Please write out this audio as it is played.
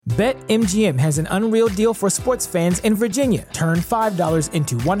BetMGM has an unreal deal for sports fans in Virginia. Turn $5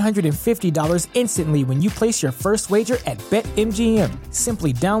 into $150 instantly when you place your first wager at BetMGM.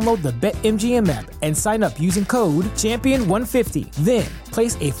 Simply download the BetMGM app and sign up using code Champion150. Then,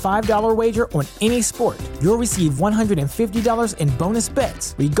 place a $5 wager on any sport. You'll receive $150 in bonus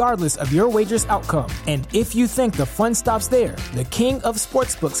bets, regardless of your wager's outcome. And if you think the fun stops there, the King of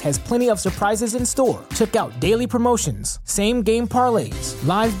Sportsbooks has plenty of surprises in store. Check out daily promotions, same-game parlays,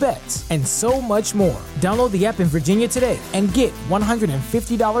 live bets, and so much more. Download the app in Virginia today and get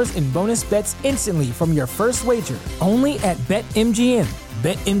 $150 in bonus bets instantly from your first wager. Only at BetMGM.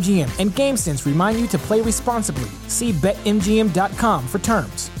 BetMGM and GameSense remind you to play responsibly. See BetMGM.com for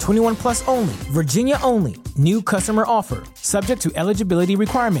terms. 21 plus only. Virginia only. New customer offer. Subject to eligibility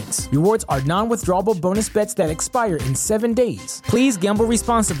requirements. Rewards are non-withdrawable bonus bets that expire in 7 days. Please gamble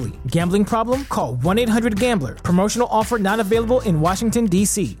responsibly. Gambling problem? Call 1-800-GAMBLER. Promotional offer not available in Washington,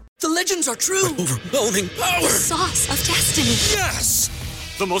 D.C. The legends are true. Overwhelming power! The sauce of destiny. Yes!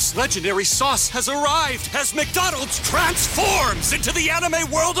 The most legendary sauce has arrived as McDonald's transforms into the anime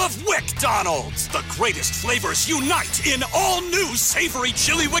world of WickDonald's. The greatest flavors unite in all new savory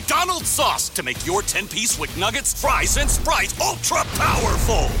chili McDonald's sauce to make your 10-piece Wick Nuggets, fries, and Sprite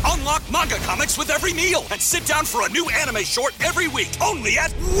ultra-powerful. Unlock manga comics with every meal and sit down for a new anime short every week only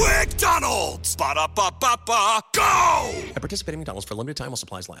at WickDonald's. Ba-da-ba-ba-ba, go! At participating McDonald's for a limited time while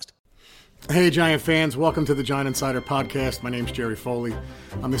supplies last. Hey, Giant fans. Welcome to the Giant Insider Podcast. My name's Jerry Foley.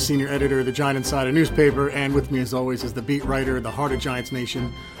 I'm the senior editor of the Giant Insider newspaper, and with me, as always, is the beat writer, the heart of Giants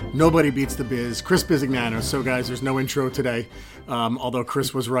Nation. Nobody beats the biz, Chris Bizignano. So, guys, there's no intro today. Although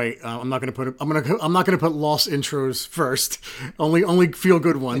Chris was right, I'm not going to put lost intros first. Only feel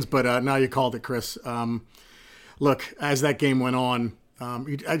good ones. But now you called it, Chris. Look, as that game went on,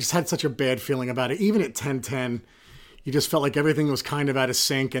 I just had such a bad feeling about it. Even at 10-10, you just felt like everything was kind of out of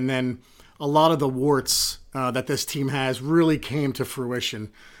sync, and then a lot of the warts that this team has really came to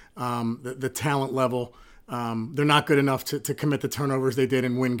fruition. The talent level, they're not good enough to commit the turnovers they did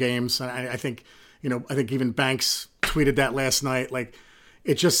and win games. I think even Banks tweeted that last night. Like,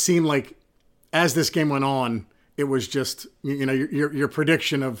 it just seemed like as this game went on, it was just, your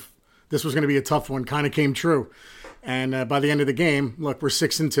prediction of this was going to be a tough one kind of came true. And by the end of the game, look, we're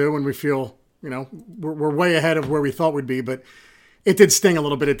 6-2 and we feel, we're way ahead of where we thought we'd be, but it did sting a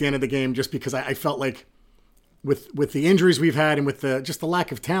little bit at the end of the game just because I felt like with the injuries we've had and with the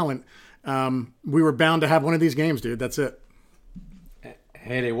lack of talent, we were bound to have one of these games, dude. That's it.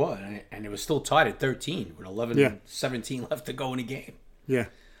 Hey, they were. And it was still tied at 13 with 11-17 left to go in the game. Yeah.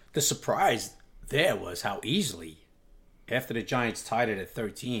 The surprise there was how easily, after the Giants tied it at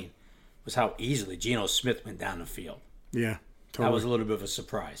 13, was how easily Geno Smith went down the field. Yeah, totally. That was a little bit of a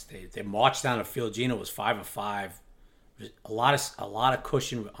surprise. They marched down the field. Geno was 5 of 5. A lot of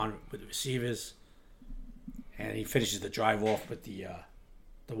cushion with the receivers, and he finishes the drive off with the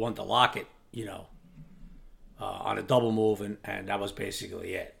one to Lockett, on a double move, and that was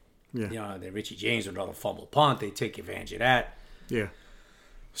basically it. Yeah. Then Richie James with another fumble punt. They take advantage of that. Yeah.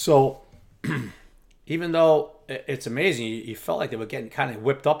 So, even though it's amazing, you felt like they were getting kind of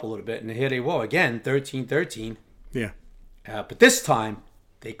whipped up a little bit, and here they were again, 13-13. Yeah. But this time,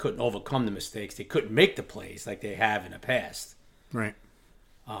 they couldn't overcome the mistakes. They couldn't make the plays like they have in the past. Right.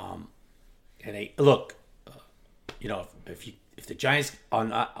 And they look, if the Giants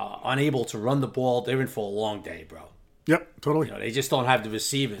are unable to run the ball, they're in for a long day, bro. Yep, totally. They just don't have the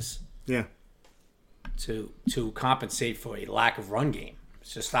receivers. Yeah. To compensate for a lack of run game.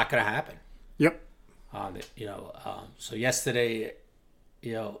 It's just not going to happen. Yep. So yesterday,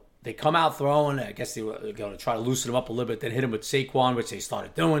 they come out throwing. I guess they were going to try to loosen them up a little bit, then hit them with Saquon, which they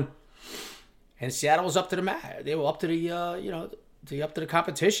started doing. And Seattle was up to the mat. They were up to the, up to the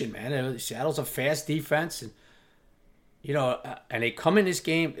competition, man. Seattle's a fast defense, and and they come in this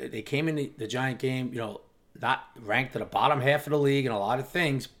game. They came in the Giant game, not ranked to the bottom half of the league and a lot of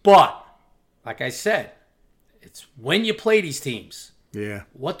things. But like I said, it's when you play these teams. Yeah.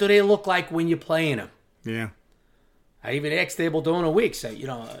 What do they look like when you're playing them? Yeah. I even asked Dable during the week, say,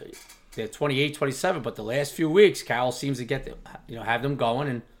 they're 28-27, but the last few weeks, Carroll seems to get, have them going.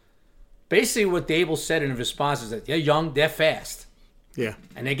 And basically what Dable said in response is that they're young, they're fast. Yeah.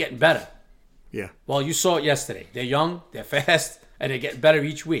 And they're getting better. Yeah. Well, you saw it yesterday. They're young, they're fast, and they're getting better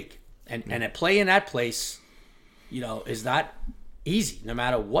each week. And a play in that place, is not easy, no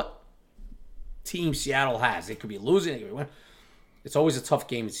matter what team Seattle has. They could be losing, they could be winning. It's always a tough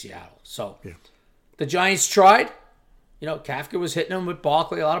game in Seattle. So the Giants tried. Kafka was hitting them with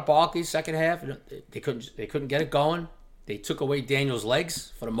Barkley, a lot of Barkley second half. They couldn't get it going. They took away Daniel's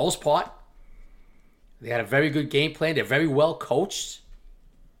legs for the most part. They had a very good game plan. They're very well coached.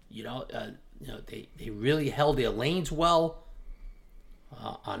 They really held their lanes well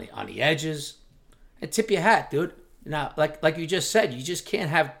on the edges. And tip your hat, dude. Now, like you just said, you just can't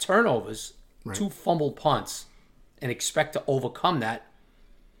have turnovers, Right. 2 fumbled punts, and expect to overcome that.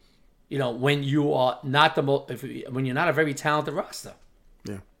 When you are not when you're not a very talented roster.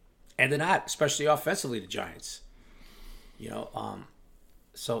 Yeah. And they're not, especially offensively, the Giants.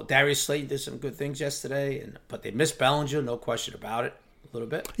 So Darius Slayton did some good things yesterday, but they missed Bellinger, no question about it, a little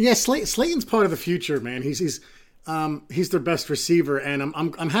bit. Yeah, Slayton's part of the future, man. He's their best receiver, and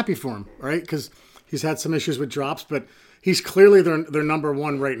I'm happy for him, right? Because he's had some issues with drops, but he's clearly their number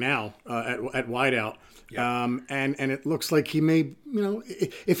one right now at wideout. Yeah. And it looks like he may,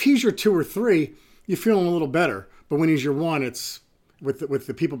 if he's your 2 or 3, you're feeling a little better. But when he's your 1, it's with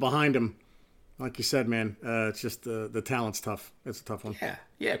the people behind him. Like you said, man, it's just the talent's tough. It's a tough one.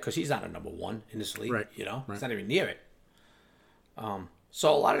 Yeah, because he's not a number 1 in this league. Right. He's Right. not even near it.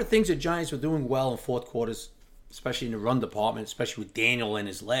 So a lot of the things the Giants were doing well in fourth quarters, especially in the run department, especially with Daniel and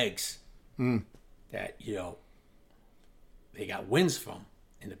his legs, that they got wins from.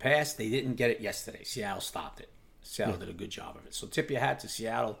 In the past, they didn't get it yesterday. Seattle stopped it. Seattle did a good job of it. So tip your hat to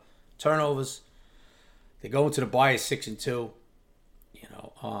Seattle. Turnovers. They go into the bye at 6-2.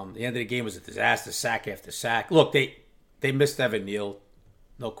 The end of the game was a disaster, sack after sack. Look, they missed Evan Neal,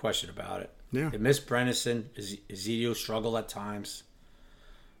 no question about it. Yeah. They missed Brenison. Ezekiel struggled at times.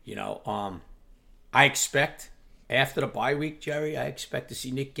 I expect after the bye week, Jerry, I expect to see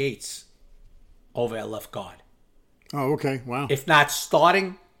Nick Gates over at left guard. Oh, okay. Wow. If not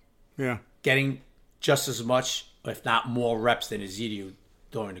starting, Yeah. getting just as much, if not more reps than Ezekiel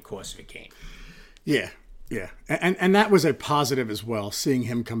during the course of a game. Yeah. Yeah. And that was a positive as well, seeing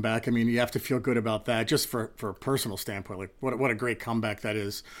him come back. I mean, you have to feel good about that just for a personal standpoint. Like, what a great comeback that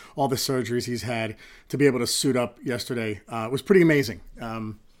is. All the surgeries he's had to be able to suit up yesterday was pretty amazing.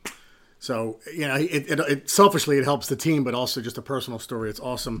 So, it selfishly, it helps the team, but also just a personal story. It's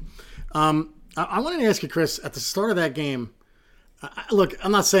awesome. I wanted to ask you, Chris, at the start of that game, look,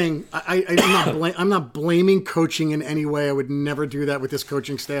 I'm not saying I'm not blaming coaching in any way. I would never do that with this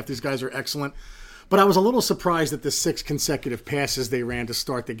coaching staff. These guys are excellent. But I was a little surprised at the 6 consecutive passes they ran to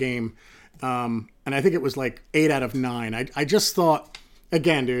start the game. And I think it was like 8 out of 9. I just thought,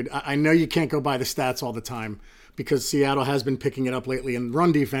 again, dude, I know you can't go by the stats all the time because Seattle has been picking it up lately in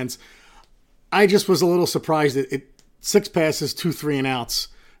run defense. I just was a little surprised that 6 passes, 2 3-and-outs.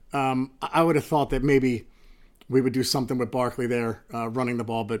 I would have thought that maybe we would do something with Barkley there running the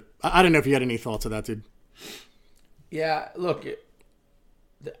ball. But I don't know if you had any thoughts of that, dude. Yeah, look,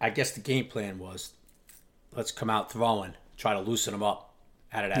 I guess the game plan was, let's come out throwing, try to loosen them up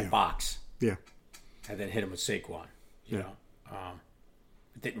out of that box. Yeah. And then hit him with Saquon. You know,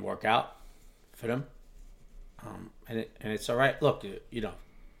 it didn't work out for them. And it's all right. Look,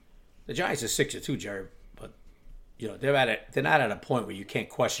 the Giants are 6-2, Jerry, but they're not at a point where you can't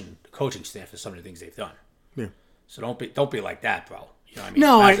question the coaching staff for some of the things they've done. Yeah. So don't be like that, bro. You know what I mean?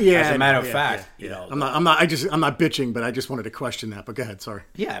 No, as a matter of fact, I'm not bitching, but I just wanted to question that. But go ahead, sorry.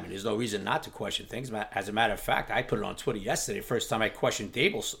 Yeah, I mean, there's no reason not to question things. As a matter of fact, I put it on Twitter yesterday. First time I questioned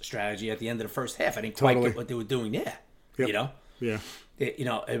Dable's strategy at the end of the first half. I didn't quite get what they were doing there. Yep. Yeah.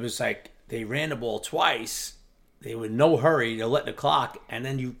 It was like they ran the ball twice. They were in no hurry. They're letting the clock, and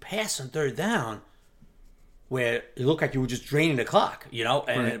then you pass on third down, where it looked like you were just draining the clock.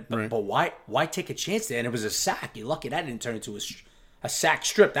 But why take a chance there? And it was a sack. You're lucky that didn't turn into a sack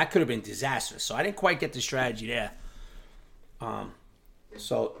strip. That could have been disastrous. So I didn't quite get the strategy there.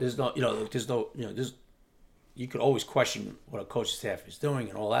 So you could always question what a coaching staff is doing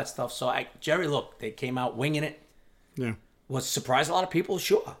and all that stuff. So Jerry, look, they came out winging it. Yeah. Was surprised a lot of people,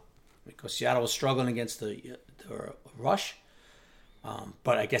 sure, because Seattle was struggling against the rush.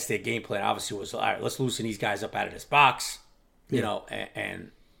 But I guess their game plan obviously was, all right, let's loosen these guys up out of this box, and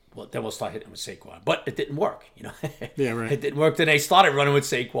then we'll start hitting with Saquon. But it didn't work, Yeah, right. It didn't work. Then they started running with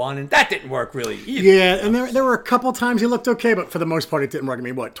Saquon, and that didn't work really either. Yeah, and there were a couple times he looked okay, but for the most part, it didn't work. I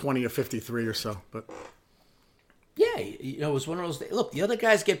mean, 20 or 53 or so. But yeah, it was one of those days. Look, the other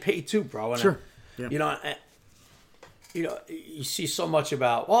guys get paid too, bro. And sure. Yeah. You see so much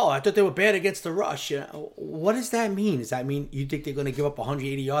about, I thought they were bad against the rush. What does that mean? Does that mean you think they're going to give up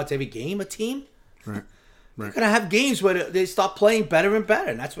 180 yards every game, a team? Right. They're going to have games where they start playing better and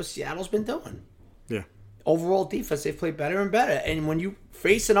better, and that's what Seattle's been doing. Yeah. Overall defense, they've played better and better. And when you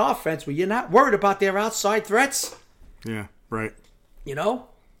face an offense where you're not worried about their outside threats, Yeah, right. Yeah.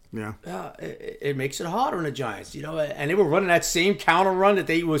 It makes it harder on the Giants, and they were running that same counter run that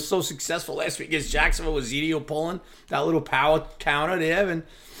they were so successful last week against Jacksonville with Ezekiel pulling that little power counter there, and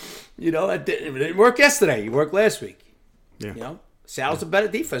it didn't work yesterday. It worked last week. Yeah. Seattle's a better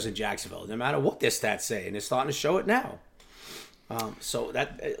defense than Jacksonville, no matter what their stats say, and they're starting to show it now. So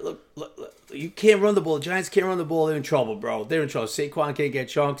that look, you can't run the ball. The Giants can't run the ball. They're in trouble, bro. They're in trouble. Saquon can't get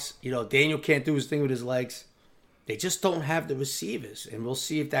chunks. Daniel can't do his thing with his legs. They just don't have the receivers, and we'll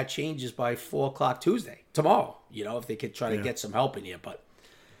see if that changes by 4:00 Tuesday, tomorrow. If they could try to get some help in here, but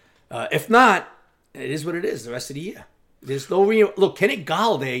if not, it is what it is. The rest of the year, there's no look. Kenny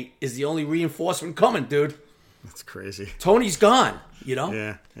Golladay is the only reinforcement coming, dude. That's crazy. Tony's gone.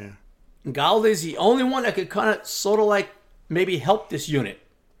 Yeah. And Galladay's the only one that could kind of sort of like maybe help this unit.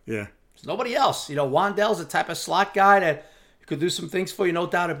 Yeah. There's nobody else. Wandell's the type of slot guy that could do some things for you, no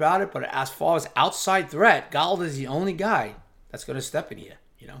doubt about it. But as far as outside threat, Galladay's the only guy that's going to step in here,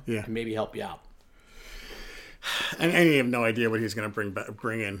 and maybe help you out. And you have no idea what he's going to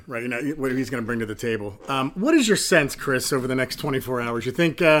bring in, right? What he's going to bring to the table. What is your sense, Chris, over the next 24 hours? You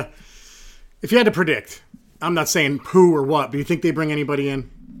think, if you had to predict, I'm not saying who or what, but you think they bring anybody in?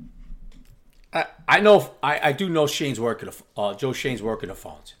 I know. I do know Shane's working. Joe Shane's working the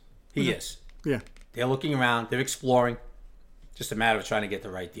phones. He is. Yeah. They're looking around. They're exploring. Just a matter of trying to get the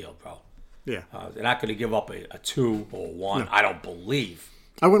right deal, bro. Yeah. They're not going to give up a 2 or 1. No. I don't believe.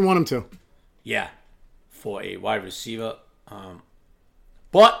 I wouldn't want them to. Yeah. For a wide receiver.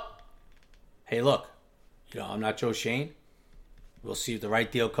 But, hey, look. I'm not Joe Shane. We'll see if the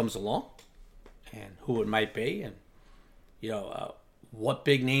right deal comes along and who it might be. And, what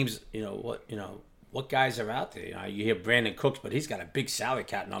big names, what guys are out there. You hear Brandon Cooks, but he's got a big salary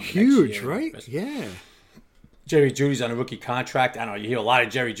cap number. Huge, next year, right? Yeah. Jerry Jeudy's on a rookie contract. I don't know. You hear a lot of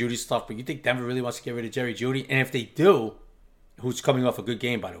Jerry Jeudy stuff, but you think Denver really wants to get rid of Jerry Jeudy? And if they do, who's coming off a good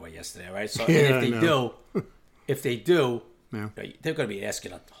game, by the way, yesterday, right? So if they do, they're going to be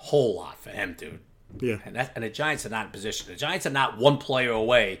asking a whole lot for him, dude. Yeah. And the Giants are not in position. The Giants are not one player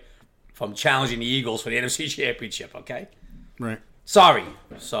away from challenging the Eagles for the NFC Championship, okay? Right. Sorry.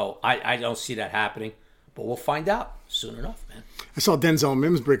 So I don't see that happening, but we'll find out soon enough, man. I saw Denzel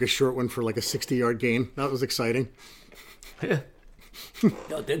Mims break a short one for like a 60-yard gain. That was exciting.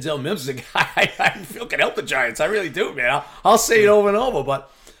 Denzel Mims is a guy I feel can help the Giants. I really do, man. I'll say it over and over,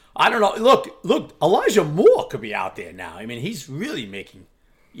 but I don't know. Look, Elijah Moore could be out there now. I mean, he's really making,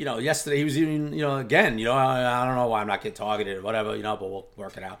 yesterday he was even, again, I don't know why I'm not getting targeted or whatever, but we'll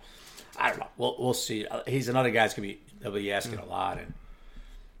work it out. I don't know. We'll see. He's another guy they'll be asking a lot, and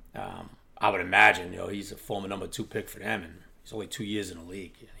I would imagine, he's a former number 2 pick for them, and he's only 2 years in the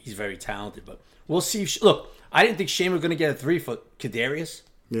league. He's very talented, but we'll see. Look, I didn't think Shane was going to get a 3 for Kadarius.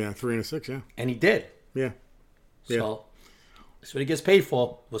 Yeah, 3 and a 6, yeah. And he did. Yeah. So that's what he gets paid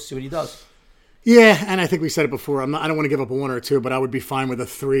for. We'll see what he does. Yeah, and I think we said it before. I don't want to give up a 1 or a 2, but I would be fine with a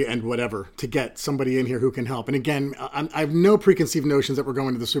 3 and whatever to get somebody in here who can help. And again, I have no preconceived notions that we're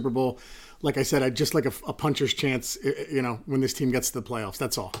going to the Super Bowl. Like I said, I just like a puncher's chance, when this team gets to the playoffs.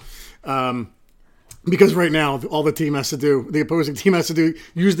 That's all. Because right now, all the opposing team has to do,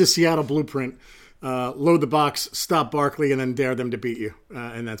 use the Seattle blueprint, load the box, stop Barkley, and then dare them to beat you.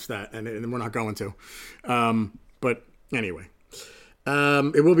 And that's that. And we're not going to. But anyway.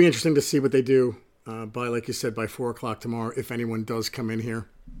 It will be interesting to see what they do like you said, by 4:00 tomorrow, if anyone does come in here.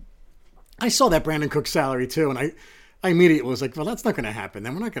 I saw that Brandon Cook salary too, and I immediately was like, well, that's not going to happen.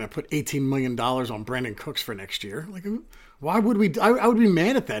 Then we're not going to put $18 million on Brandon Cooks for next year. Like, why would we? I would be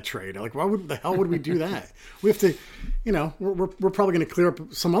mad at that trade. Like, the hell would we do that? We have to, we're probably going to clear up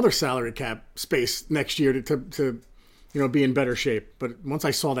some other salary cap space next year to be in better shape. But once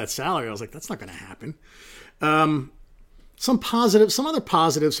I saw that salary, I was like, that's not going to happen. Some other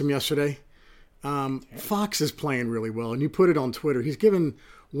positives from yesterday. Fox is playing really well, and you put it on Twitter. He's given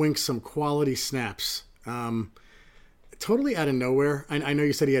Wink some quality snaps. Totally out of nowhere. I know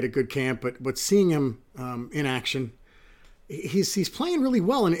you said he had a good camp, but seeing him in action, he's playing really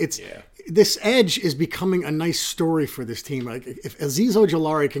well, and this edge is becoming a nice story for this team. Like if Azeez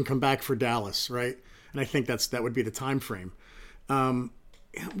Ojulari can come back for Dallas, right? And I think that would be the time frame.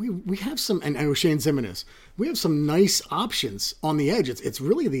 We have some, and O'Shane Zimenez, we have some nice options on the edge. It's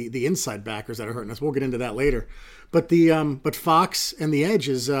really the inside backers that are hurting us. We'll get into that later, but but Fox and the edge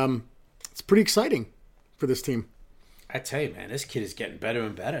is it's pretty exciting for this team. I tell you, man, this kid is getting better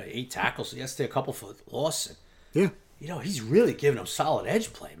and better. 8 tackles yesterday, a couple for Lawson. Yeah, he's really giving him solid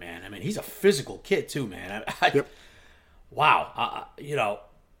edge play, man. I mean, he's a physical kid too, man. Yep. Wow.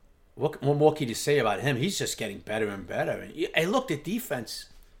 What more can you say about him? He's just getting better and better. And look, the defense,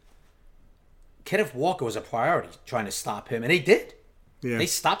 Kenneth Walker was a priority trying to stop him, and they did. Yeah. They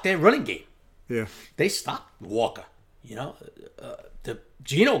stopped their running game. Yeah. They stopped Walker.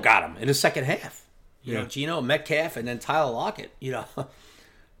 Geno got him in the second half. Geno, Metcalf, and then Tyler Lockett.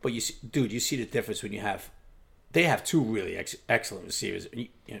 But you see the difference when you have they have two really excellent receivers.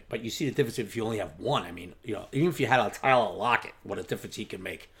 But you see the difference if you only have one. I mean, even if you had a Tyler Lockett, what a difference he can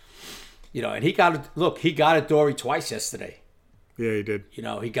make. And he got Adoree twice yesterday. Yeah, he did. He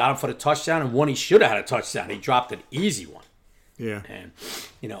got him for the touchdown, and one he should have had a touchdown. He dropped an easy one. Yeah. And,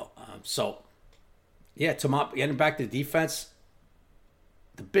 getting back to the defense,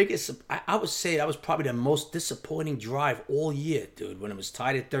 the biggest, I would say that was probably the most disappointing drive all year, dude, when it was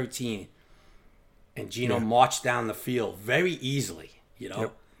tied at 13 and Geno marched down the field very easily,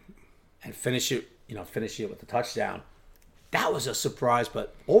 and finish it with the touchdown. That was a surprise,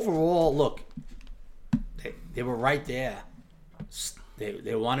 but overall, look, they were right there.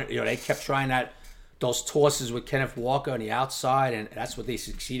 They wanted, they kept trying those tosses with Kenneth Walker on the outside, and that's what they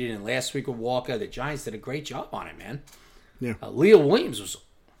succeeded in last week with Walker. The Giants did a great job on it, man. Yeah. Leo Williams was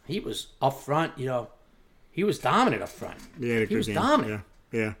up front. He was dominant up front. Yeah, he was dominant.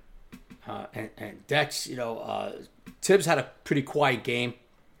 Yeah. And Dex, Tibbs had a pretty quiet game.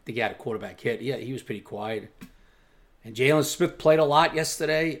 I think he had a quarterback hit. Yeah, he was pretty quiet. And Jalen Smith played a lot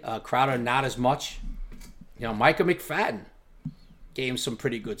yesterday. Crowder not as much. Micah McFadden gave him some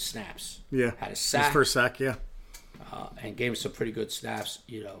pretty good snaps. Yeah. Had a sack. His first sack, yeah. And gave him some pretty good snaps,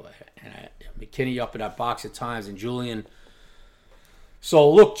 and McKinney up in that box at times, and Julian. So,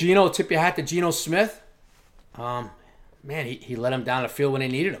 look, Geno, tip your hat to Geno Smith. Man, he let him down the field when they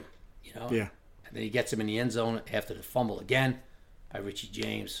needed him, Yeah. And then he gets him in the end zone after the fumble again by Richie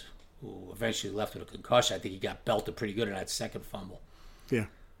James, who eventually left with a concussion. I think he got belted pretty good in that second fumble. Yeah.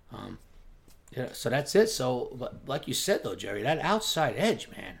 So that's it. So, like you said, though, Jerry, that outside edge,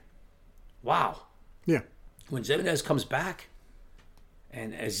 man. Wow. Yeah. When Zimenez comes back,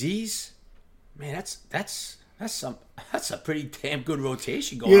 and Aziz, man, that's a pretty damn good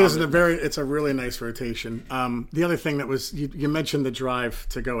rotation going on. Yeah, it's a really nice rotation. The other thing that was you mentioned the drive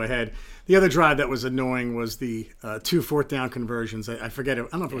to go ahead. The other drive that was annoying was the 2 fourth down conversions. I forget it. I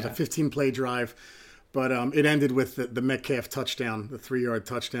don't know if it was a 15-play drive, but it ended with the Metcalf touchdown, the 3-yard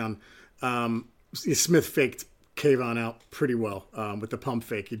touchdown. Smith faked Kayvon out pretty well with the pump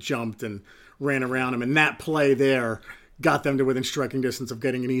fake. He jumped and ran around him, and that play there got them to within striking distance of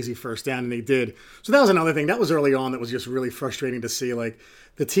getting an easy first down, and they did. So that was another thing. That was early on that was just really frustrating to see. Like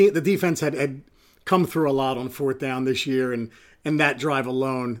the defense had come through a lot on fourth down this year, and that drive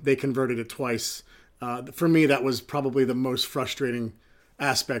alone, they converted it twice. For me, that was probably the most frustrating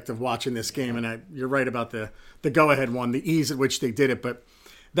aspect of watching this game. And you're right about the go-ahead one, the ease at which they did it. But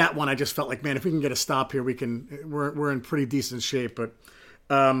that one, I just felt like, man, if we can get a stop here, we're in pretty decent shape. But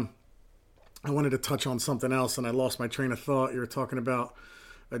I wanted to touch on something else, and I lost my train of thought. You were talking about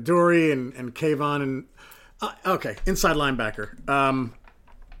Adoree and Kayvon, and okay, inside linebacker.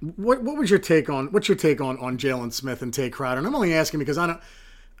 What's your take on Jalen Smith and Tay Crowder? And I'm only asking because I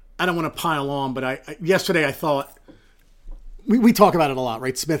don't want to pile on, but yesterday I thought we talk about it a lot,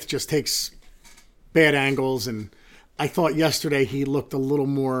 right? Smith just takes bad angles, and I thought yesterday he looked a little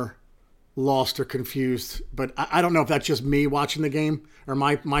more lost or confused, but I don't know if that's just me watching the game or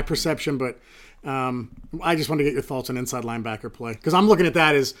my perception, but I just want to get your thoughts on inside linebacker play, because I'm looking at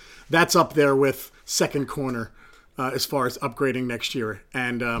that's up there with second corner as far as upgrading next year,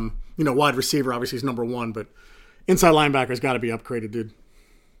 and wide receiver obviously is number one, but inside linebacker's got to be upgraded, dude.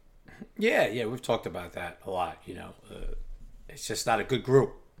 Yeah, we've talked about that a lot. It's just not a good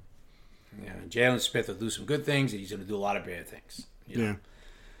group. Jalen Smith will do some good things, and he's going to do a lot of bad things. Yeah.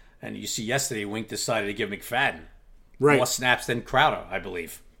 And you see yesterday, Wink decided to give McFadden more snaps than Crowder, I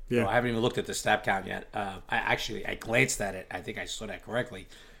believe. Yeah. I haven't even looked at the snap count yet. I glanced at it. I think I saw that correctly.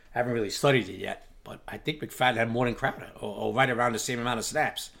 I haven't really studied it yet, but I think McFadden had more than Crowder, or right around the same amount of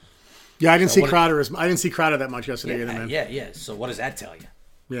snaps. Yeah, I didn't see Crowder that much yesterday either, man. Yeah. So what does that tell you?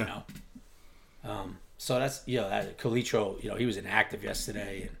 Yeah. So that's that Calitro. He was inactive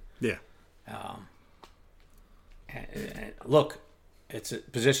yesterday, and yeah. And look, it's a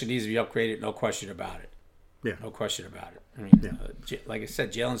position needs to be upgraded, no question about it. Yeah. No question about it. I mean, like I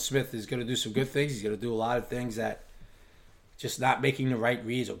said, Jalen Smith is going to do some good things. He's going to do a lot of things that just not making the right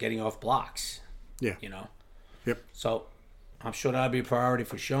reads or getting off blocks. Yeah. Yep. So I'm sure that'll be a priority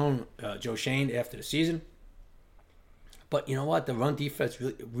for Joe Shane after the season. But you know what? The run defense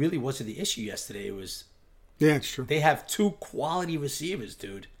really wasn't the issue yesterday. It was. Yeah, it's true. They have two quality receivers,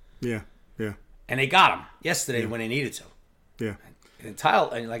 dude. Yeah. And they got him yesterday when they needed to. Yeah.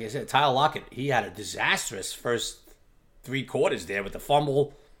 And like I said, Tyler Lockett, he had a disastrous first 3 quarters there with the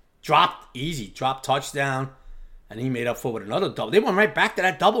fumble, dropped touchdown, and he made up for it with another double. They went right back to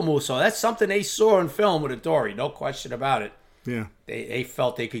that double move, so that's something they saw in film with Adoree, no question about it. Yeah. They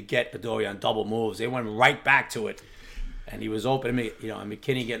felt they could get Adoree on double moves. They went right back to it, and he was open. And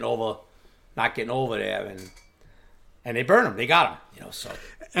McKinney not getting over there, and And they burned him. They got him. You know, so.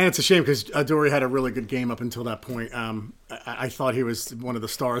 And it's a shame because Adoree' had a really good game up until that point. I thought he was one of the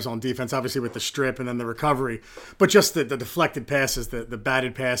stars on defense, obviously with the strip and then the recovery. But just the deflected passes, the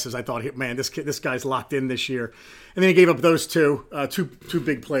batted passes, I thought, man, this guy's locked in this year. And then he gave up those two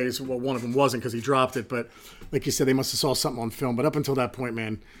big plays. Well, one of them wasn't because he dropped it. But like you said, they must have saw something on film. But up until that point,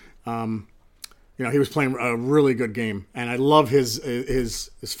 man, he was playing a really good game. And I love his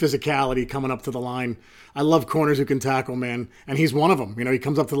physicality coming up to the line. I love corners who can tackle, man. And he's one of them. He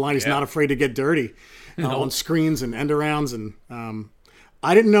comes up to the line. He's not afraid to get dirty on screens and end arounds. And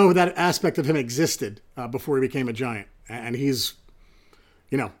I didn't know that aspect of him existed before he became a Giant. And he's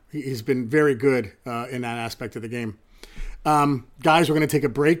been very good in that aspect of the game. Guys, we're going to take a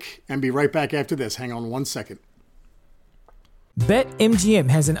break and be right back after this. Hang on 1 second. BetMGM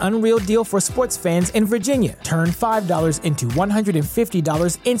has an unreal deal for sports fans in Virginia. Turn $5 into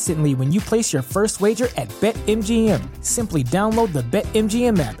 $150 instantly when you place your first wager at BetMGM. Simply download the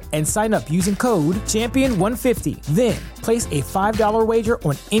BetMGM app and sign up using code Champion150. Then, place a $5 wager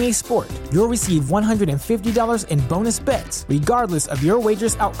on any sport. You'll receive $150 in bonus bets, regardless of your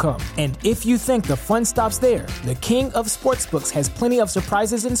wager's outcome. And if you think the fun stops there, the King of Sportsbooks has plenty of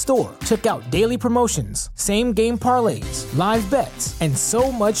surprises in store. Check out daily promotions, same-game parlays, live bets, and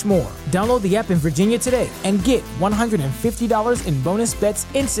so much more. Download the app in Virginia today and get $150 in bonus bets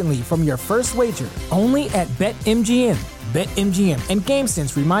instantly from your first wager. Only at BetMGM. BetMGM and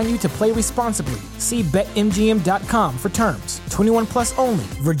GameSense remind you to play responsibly. See BetMGM.com for terms. 21 plus only.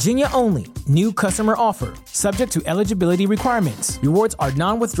 Virginia only. New customer offer. Subject to eligibility requirements. Rewards are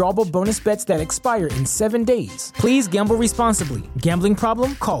non-withdrawable bonus bets that expire in 7 days. Please gamble responsibly. Gambling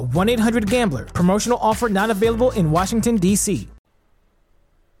problem? Call 1-800-GAMBLER. Promotional offer not available in Washington, D.C.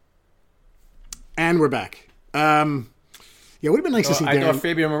 And we're back. Yeah, it would have been nice to see Darren. I thought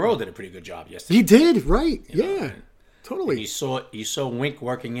Fabian Moreau did a pretty good job yesterday. He did, right. Yeah. Totally. You saw Wink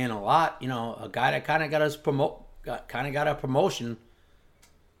working in a lot. A guy that kind of got a promotion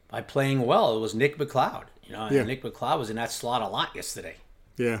by playing well. It was Nick McLeod. And Nick McLeod was in that slot a lot yesterday.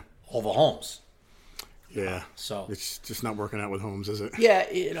 Yeah. Over Holmes. Yeah. So it's just not working out with Holmes, is it? Yeah.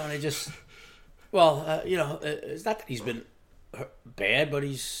 They just. Well, it's not that he's been bad, but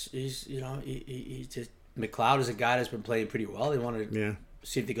he's just McLeod is a guy that's been playing pretty well. They wanted to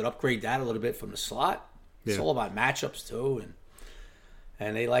see if they could upgrade that a little bit from the slot. It's all about matchups too,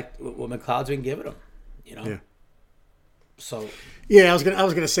 and they like what McLeod's been giving them, Yeah. So. Yeah, I was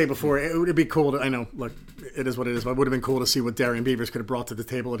gonna say before it would be cool to. I know, look, it is what it is, but it would have been cool to see what Darian Beavers could have brought to the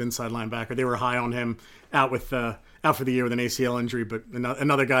table at inside linebacker. They were high on him, out for the year with an ACL injury, but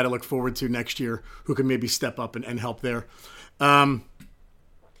another guy to look forward to next year who can maybe step up and help there. All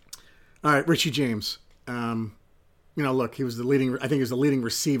right, Richie James. Look, he was the leading. I think he was the leading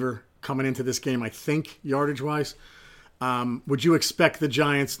receiver coming into this game, I think, yardage-wise. Would you expect the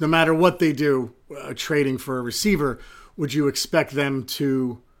Giants, no matter what they do, trading for a receiver, would you expect them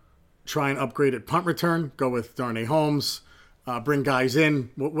to try and upgrade at punt return, go with Darnay Holmes, bring guys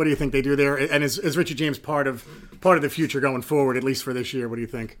in? What do you think they do there? And is Richie James part of the future going forward, at least for this year? What do you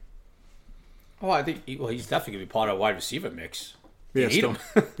think? Oh, I think he's definitely going to be part of a wide receiver mix. They need him.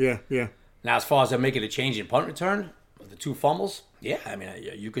 Yeah. Now, as far as them making a change in punt return, with the 2 fumbles,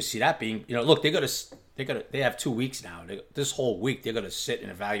 you could see that being. Look, they have 2 weeks now. This whole week, they're going to sit and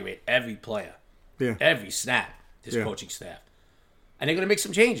evaluate every player, every snap. This coaching staff, and they're going to make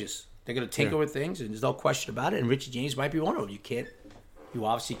some changes. They're going to tinker with things, and there's no question about it. And Richie James might be one of them. You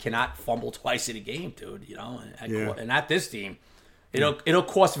obviously cannot fumble twice in a game, dude. And at this team, it'll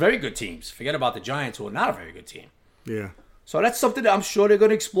cost very good teams. Forget about the Giants, who are not a very good team. Yeah. So that's something that I'm sure they're going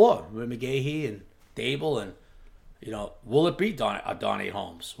to explore with McGahee and Dable, and will it be Darnay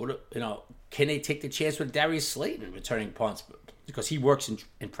Holmes? Can they take the chance with Darius Slayton returning punts because he works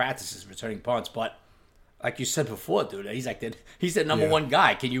in practices returning punts, but. Like you said before, dude, he's the number one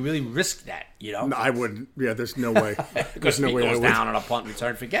guy. Can you really risk that? No, I wouldn't. Yeah, there's no way. Because if he goes down on a punt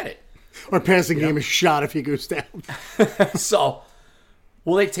return, forget it. Our passing game is shot if he goes down. So,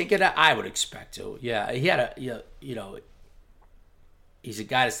 will they take it? I would expect to. Yeah, he had he's a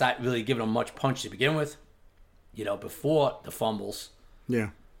guy that's not really giving him much punch to begin with. Before the fumbles.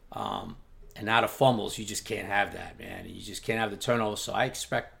 Yeah. And now the fumbles, you just can't have that, man. You just can't have the turnovers. So I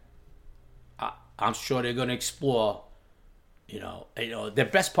expect. I'm sure they're going to explore, their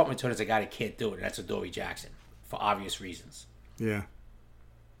best punt return is a guy that can't do it, and that's Adoree' Jackson, for obvious reasons. Yeah.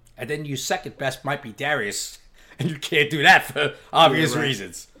 And then your second best might be Darius, and you can't do that for obvious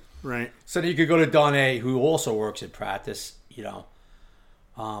reasons. Right. So then you could go to Darnay, who also works in practice,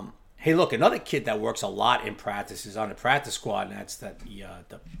 Hey, look, another kid that works a lot in practice is on the practice squad, and that's the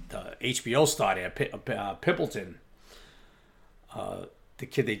HBO star there, Pimpleton. the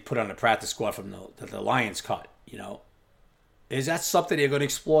kid they put on the practice squad from the Lions cut. Is that something they're going to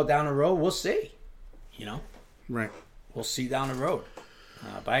explore down the road? We'll see. Right. We'll see down the road.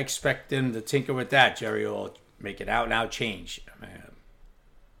 But I expect them to tinker with that, Jerry, or make it out and out change.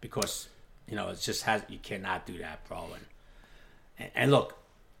 Because, it just you cannot do that, bro. And look,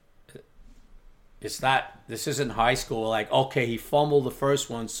 this isn't high school. Like, okay, he fumbled the first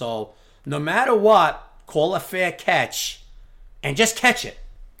one, so no matter what, call a fair catch and just catch it.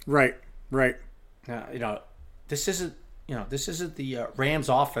 Right. This isn't the Rams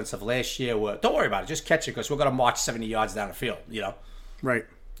offense of last year where, don't worry about it, just catch it because we're going to march 70 yards down the field, Right.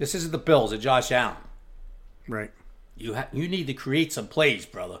 This isn't the Bills or Josh Allen. Right. You need to create some plays,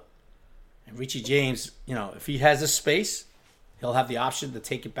 brother. And Richie James, if he has a space, he'll have the option to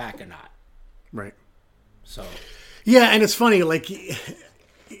take it back or not. Right. So. Yeah, and it's funny, like,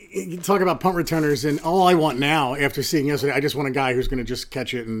 you talk about punt returners, and all I want now, after seeing yesterday, I just want a guy who's going to just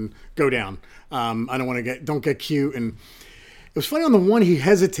catch it and go down. I don't get cute. And it was funny on the one, he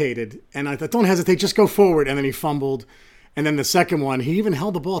hesitated, and I thought, don't hesitate, just go forward. And then he fumbled. And then the second one, he even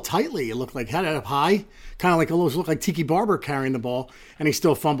held the ball tightly. It looked like, had it up high, kind of like almost looked like Tiki Barber carrying the ball, and he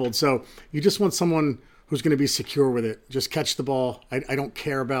still fumbled. So you just want someone who's going to be secure with it. Just catch the ball. I don't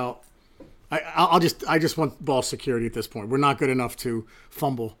care about. I just want ball security at this point. We're not good enough to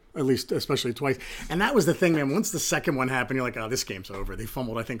fumble, at least, especially twice. And that was the thing, man. Once the second one happened, you're like, oh, this game's over. They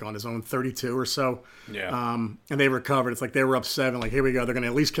fumbled, I think, on his own 32 or so. Yeah. And they recovered. It's like they were up 7. Like, here we go. They're going to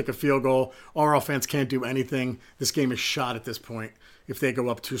at least kick a field goal. Our offense can't do anything. This game is shot at this point if they go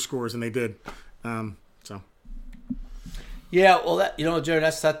up 2 scores, and they did. So. Yeah, well, Jerry,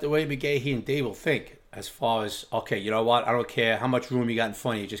 that's not the way McGahee and Dave will think. As far as, okay, you know what? I don't care how much room you got in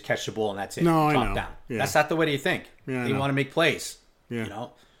front of you. Just catch the ball and that's it. No, I Drop know. down. Yeah. That's not the way they think. Yeah, they want to make plays. Yeah.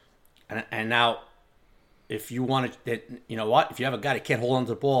 And now, if you want to, if you have a guy that can't hold on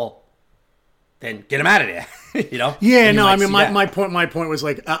to the ball, then get him out of there. Yeah, no, I mean, my point was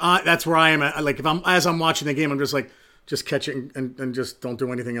like, that's where I am at. Like, as I'm watching the game, I'm just like, just catch it and just don't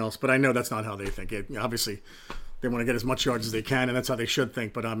do anything else. But I know that's not how they think. Obviously, they want to get as much yards as they can, and that's how they should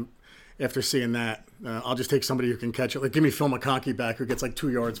think. But after seeing that, I'll just take somebody who can catch it. Like, give me Phil McConkey back, who gets like 2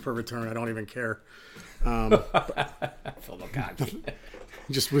 yards per return. I don't even care. Phil McConkey.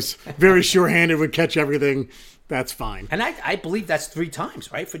 Just was very sure-handed, would catch everything. That's fine. And I believe that's 3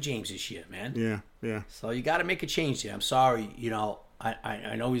 times, right, for James this year, man. Yeah. So you got to make a change there. I'm sorry,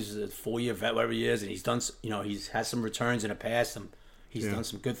 I know he's a 4-year vet, whatever he is, and he's done, he's had some returns in the past. He's done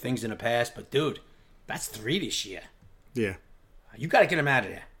some good things in the past. But dude, that's 3 this year. Yeah. You got to get him out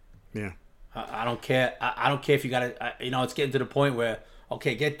of there. Yeah. I don't care. I don't care if you got to. It's getting to the point where,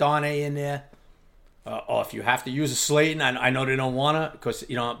 okay, get Darnay in there, or if you have to use a Slayton. I know they don't want to because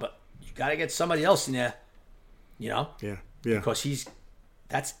but you got to get somebody else in there. Yeah. Because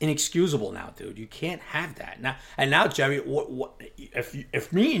that's inexcusable now, dude. You can't have that now. Jerry, what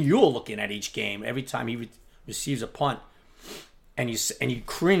if me and you are looking at each game every time he receives a punt, and you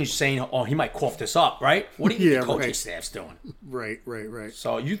cringe saying, "Oh, he might cough this up," right? What do you think the coaching staff's doing? Right.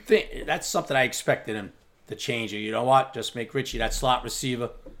 So you think that's something I expected him to change. You know what? Just make Richie that slot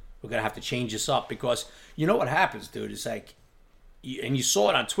receiver. We're gonna have to change this up because you know what happens, dude. It's like, and you saw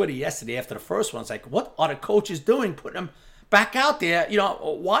it on Twitter yesterday after the first one. It's like, what are the coaches doing? Putting him back out there?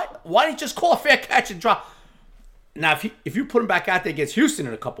 Why didn't you just call a fair catch and drop? Now, if you put him back out there against Houston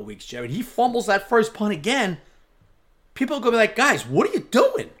in a couple weeks, Jerry, and he fumbles that first punt again. People are going to be like, guys, what are you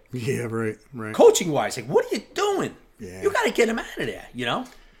doing? Yeah, right. Coaching-wise, like, what are you doing? Yeah. You got to get him out of there,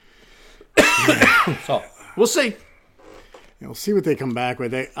 So, we'll see. We'll see what they come back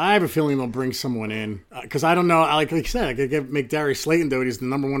with. I have a feeling they'll bring someone in. Because I don't know, like you said, I could make Darius Slayton do it. He's the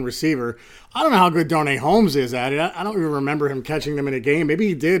number 1 receiver. I don't know how good Darnay Holmes is at it. I don't even remember him catching them in a game. Maybe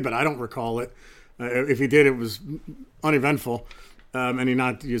he did, but I don't recall it. If he did, it was uneventful. And he's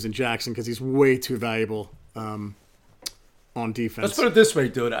not using Jackson because he's way too valuable. On defense. Let's put it this way,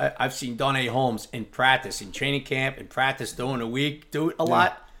 dude. I've seen Darnay Holmes in practice, in training camp, in practice during the week, do it a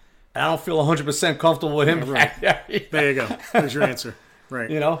lot. And I don't feel 100% comfortable with him. Right. There you go. There's your answer. Right.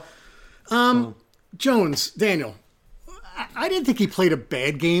 Jones, Daniel, I didn't think he played a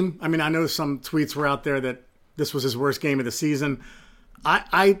bad game. I mean, I know some tweets were out there that this was his worst game of the season.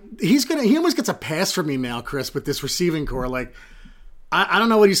 He almost gets a pass from me now, Chris, with this receiving core. Like, I don't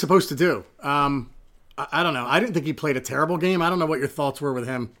know what he's supposed to do. I don't know. I didn't think he played a terrible game. I don't know what your thoughts were with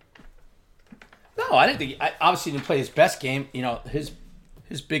him. No, I didn't think. I obviously didn't play his best game.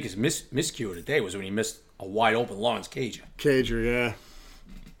 His biggest miscue of the day was when he missed a wide open Lawrence Cager. Yeah.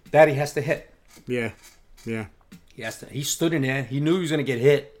 That he has to hit. Yeah. He has to. He stood in there. He knew he was going to get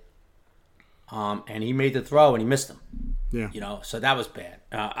hit. And he made the throw and he missed him. Yeah. So that was bad.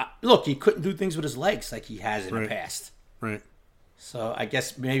 Look, he couldn't do things with his legs like he has in the past. Right. So I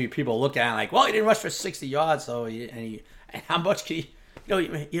guess maybe people look at it like, well, he didn't rush for 60 yards, so and how much could he?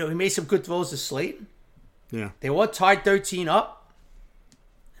 He made some good throws to Slayton. Yeah. They were tied 13 up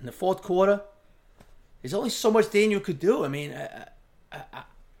in the fourth quarter. There's only so much Daniel could do. I mean,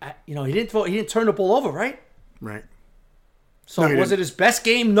 he didn't turn the ball over, right? Right. So was it his best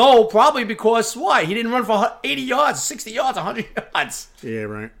game? No, probably because why? He didn't run for 80 yards, 60 yards, 100 yards. Yeah,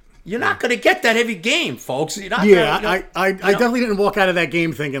 right. You're not going to get that every game, folks. You're not I definitely didn't walk out of that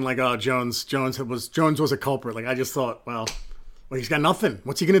game thinking like, oh, Jones was a culprit. Like I just thought, well, he's got nothing.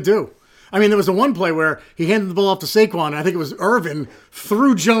 What's he going to do? I mean, there was the one play where he handed the ball off to Saquon, and I think it was Irvin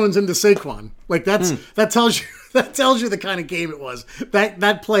threw Jones into Saquon. Like that tells you the kind of game it was.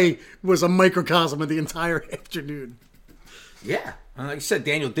 That play was a microcosm of the entire afternoon. Yeah, like I said,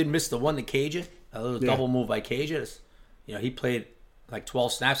 Daniel did miss the one to Caja, a little double move by Caja. He played like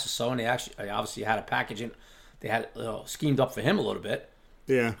 12 snaps or so, and they obviously had a package in. They had schemed up for him a little bit.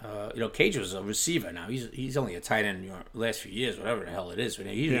 Yeah. Caja was a receiver now. He's only a tight end in the last few years, whatever the hell it is.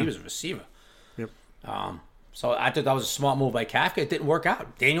 He was a receiver. Yep. So I thought that was a smart move by Kafka. It didn't work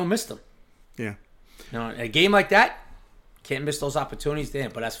out. Daniel missed them. Yeah. In a game like that, can't miss those opportunities there.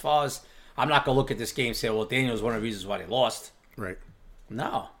 But as far as I'm not gonna look at this game and say, well, Daniel was one of the reasons why they lost. Right.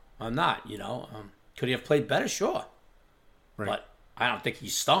 No, I'm not. Could he have played better? Sure. Right. But I don't think he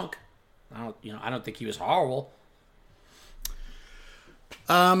stunk. I don't think he was horrible.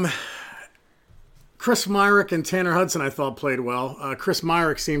 Chris Myrick and Tanner Hudson, I thought, played well. Chris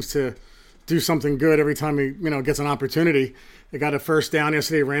Myrick seems to do something good every time he gets an opportunity. He got a first down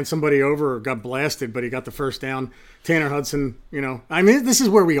yesterday, ran somebody over or got blasted, but he got the first down. Tanner Hudson, I mean, this is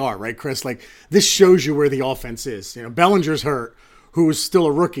where we are, right, Chris? Like, this shows you where the offense is. Bellinger's hurt, who is still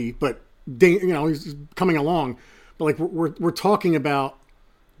a rookie, but he's coming along. But like we're talking about,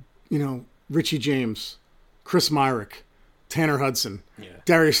 Richie James, Chris Myrick, Tanner Hudson,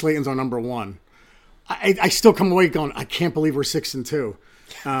 Darius Slayton's our number one. I still come away going, I can't believe we're 6-2,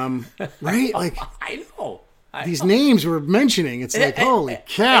 right? Like I know. These names we're mentioning, it's like, holy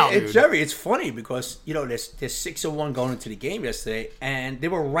cow, dude. Jerry, it's funny because, they're 6-1 going into the game yesterday, and they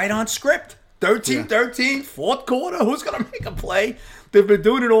were right on script. 13-13, fourth quarter, who's going to make a play? They've been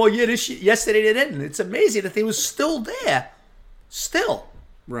doing it all year. Yesterday they didn't. It's amazing that they was still there. Still.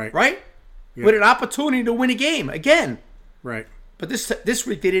 Right? Yeah. With an opportunity to win a game, again. Right. But this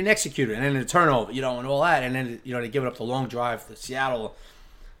week they didn't execute it, and then the turnover, and all that, and then, they give it up the long drive to Seattle.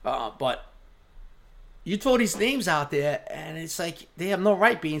 But you throw these names out there, and it's like they have no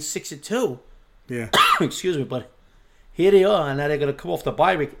right being 6-2. Yeah. Excuse me, but here they are, and now they're going to come off the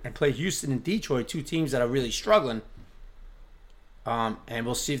bye week and play Houston and Detroit, two teams that are really struggling. And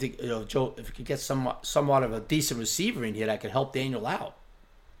we'll see if Joe, if we could get somewhat of a decent receiver in here that could help Daniel out.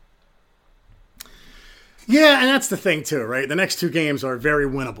 Yeah, and that's the thing too, right? The next two games are very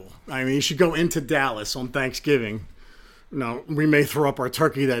winnable. I mean, you should go into Dallas on Thanksgiving. No, we may throw up our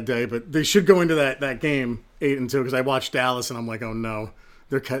turkey that day, but they should go into that game 8-2 because I watched Dallas and I'm like, oh no,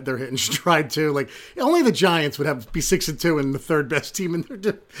 they're hitting stride too. Like only the Giants would be 6-2 and the third best team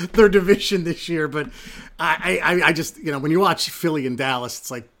in their division this year. But I just when you watch Philly and Dallas,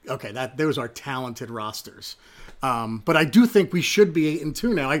 it's like okay, those are talented rosters. But I do think we should be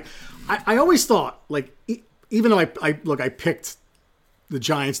 8-2 now. I always thought like even though I picked the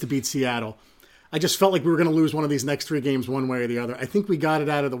Giants to beat Seattle. I just felt like we were going to lose one of these next three games one way or the other. I think we got it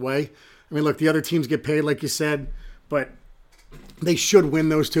out of the way. I mean, look, the other teams get paid, like you said, but they should win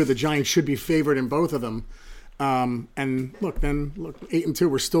those two. The Giants should be favored in both of them. And look, 8-2,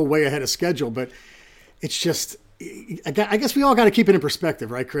 we're still way ahead of schedule, but it's just, I guess we all got to keep it in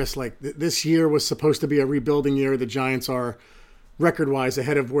perspective, right, Chris? Like this year was supposed to be a rebuilding year. The Giants are record-wise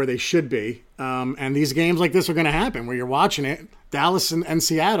ahead of where they should be. And these games like this are going to happen where you're watching it, Dallas and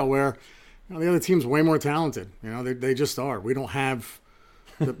Seattle, where the other team's way more talented. They just are. We don't have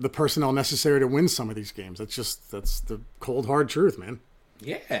the personnel necessary to win some of these games. That's the cold, hard truth, man.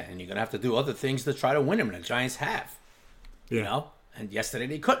 Yeah, and you're going to have to do other things to try to win them, and the Giants have. Yeah. And yesterday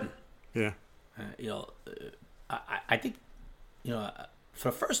they couldn't. Yeah. I think, for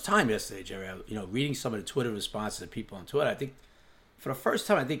the first time yesterday, Jerry, reading some of the Twitter responses of people on Twitter, I think for the first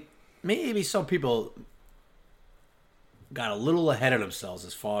time, I think maybe some people got a little ahead of themselves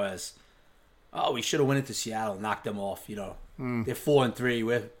as far as, oh, we should have went into Seattle and knocked them off. They're 4-3.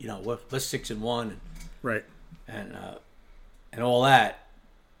 We're 6-1. And, right. And all that.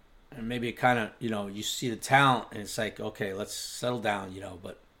 And maybe it kind of, you see the talent and it's like, okay, let's settle down,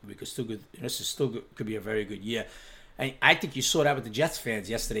 but we could still this is still good, could be a very good year. I think you saw that with the Jets fans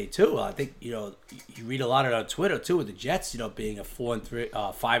yesterday too. I think you read a lot of it on Twitter too with the Jets, being a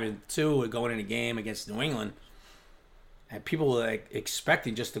 5-2 and going in a game against New England, and people were like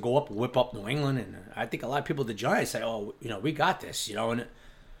expecting just to go up and whip up New England. And I think a lot of people at the Giants say, "Oh, we got this," and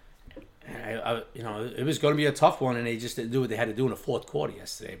it was going to be a tough one, and they just didn't do what they had to do in the fourth quarter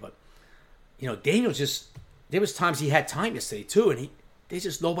yesterday. But Daniel there was times he had time yesterday too, and there's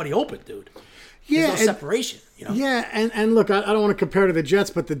just nobody open, dude. There's no separation, Yeah, and look, I don't want to compare to the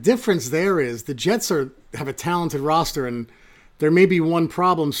Jets, but the difference there is the Jets have a talented roster, and there may be one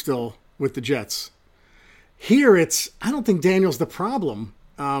problem still with the Jets. Here, I don't think Daniel's the problem.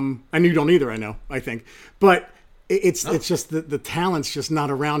 And you don't either, I think. But it's just the talent's just not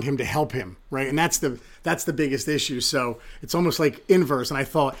around him to help him, right? And that's the biggest issue. So it's almost like inverse. And I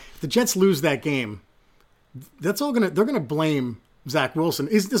thought, if the Jets lose that game, they're gonna blame Zach Wilson.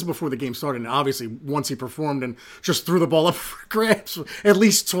 This is before the game started, and obviously once he performed and just threw the ball up for grabs at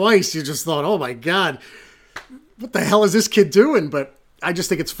least twice, you just thought, oh my God, what the hell is this kid doing? But I just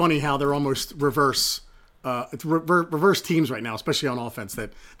think it's funny how they're almost reverse teams right now, especially on offense,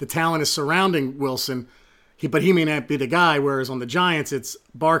 that the talent is surrounding Wilson, but he may not be the guy, whereas on the Giants, it's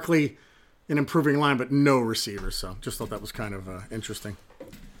Barkley, an improving line, but no receivers. So just thought that was kind of interesting.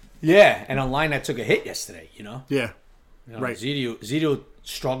 Yeah, and a line that took a hit yesterday, Yeah. Right. Zito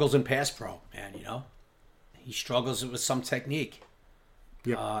struggles in pass pro, man. He struggles with some technique.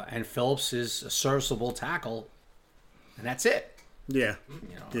 Yep. And Phillips is a serviceable tackle, and that's it. Yeah.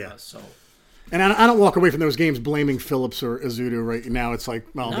 Yeah. So. And I don't walk away from those games blaming Phillips or Ezeudu right now. It's like,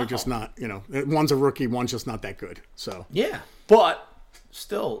 well, they're just not. One's a rookie, one's just not that good. So. Yeah, but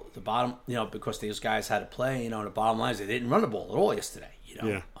still, the bottom, because these guys had to play. The bottom line is they didn't run the ball at all yesterday.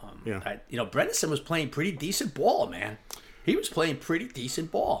 Yeah. Bredesen was playing pretty decent ball, man. He was playing pretty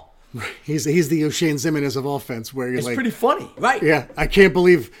decent ball. He's the O'Shane Ximines of offense, where it's pretty funny, right? Yeah, I can't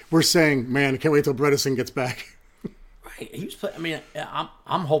believe we're saying, man, I can't wait till Bredesen gets back. Right, he was playing. I mean,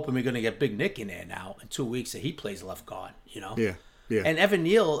 I'm hoping we're going to get Big Nick in there now in 2 weeks that he plays left guard. Yeah. And Evan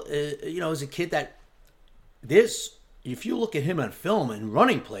Neal, is a kid that if you look at him on film and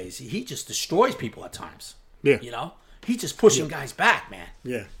running plays, he just destroys people at times. Yeah. He's just pushing guys back, man.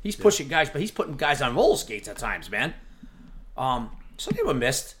 Yeah. He's pushing guys, but he's putting guys on roller skates at times, man. So they were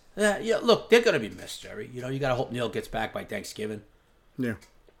missed. Look, they're going to be missed, Jerry. You got to hope Neal gets back by Thanksgiving. Yeah.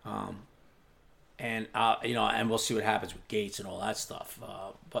 And we'll see what happens with Gates and all that stuff.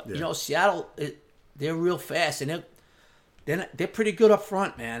 But Seattle, they're real fast, and they're pretty good up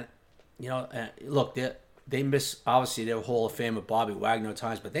front, man. Look, they miss, obviously, their Hall of Famer Bobby Wagner at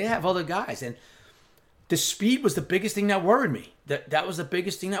times, but they have other guys, and the speed was the biggest thing that worried me. That was the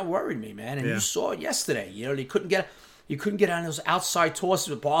biggest thing that worried me, man. And you saw it yesterday. They couldn't get on those outside tosses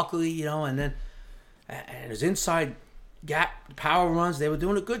with Barkley, and his inside gap power runs. They were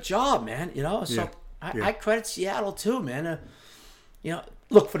doing a good job, man. So I credit Seattle too, man.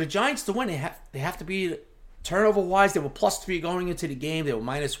 Look, for the Giants to win, they have to be turnover wise. They were +3 going into the game. They were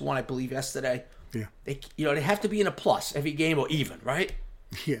 -1, I believe, yesterday. Yeah. They have to be in a plus every game or even, right?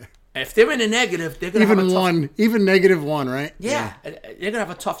 Yeah. If they're in a negative, they're going to have a tough... Even -1, right? Yeah. They're going to have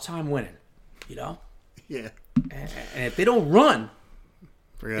a tough time winning, Yeah. And if they don't run,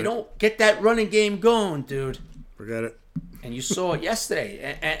 don't get that running game going, dude. Forget it. And you saw it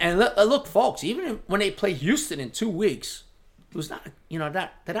yesterday. And look, folks, even when they play Houston in 2 weeks, it was not, they're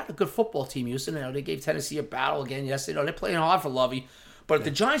not a good football team, Houston. They gave Tennessee a battle again yesterday. They're playing hard for Lovey. But if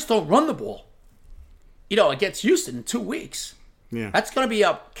the Giants don't run the ball, against Houston in 2 weeks, that's going to be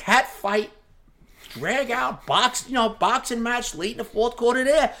a cat fight, drag out, boxing match late in the fourth quarter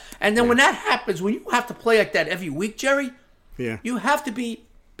there. And then when that happens, when you have to play like that every week, Jerry, you have to be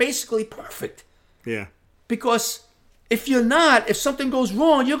basically perfect. Yeah. Because if you're not, if something goes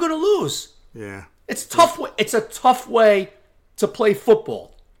wrong, you're going to lose. Yeah. It's tough. It's a tough way to play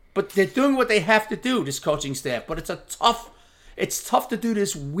football. But they're doing what they have to do, this coaching staff. But it's tough to do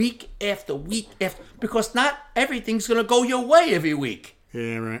this week after week after, because not everything's going to go your way every week.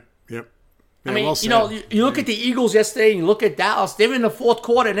 Yeah, right. Yep. Yeah, I mean, you look at the Eagles yesterday, and you look at Dallas, they're in the fourth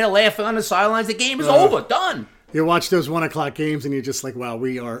quarter, and they're laughing on the sidelines. The game is over, done. You watch those 1 o'clock games, and you're just like, wow,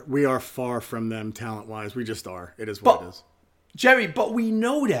 we are far from them talent-wise. We just are. It is what it is. Jerry, but we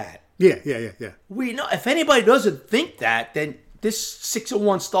know that. Yeah. We know. If anybody doesn't think that, then this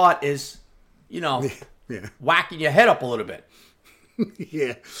 6-1 start is, whacking your head up a little bit.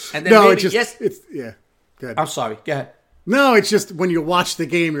 Yeah. And then Go ahead. I'm sorry. Go ahead. No, it's just when you watch the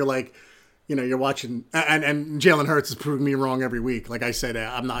game, you're like, you're watching, and Jalen Hurts is proving me wrong every week. Like I said,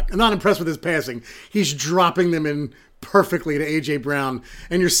 I'm not impressed with his passing. He's dropping them in perfectly to A.J. Brown,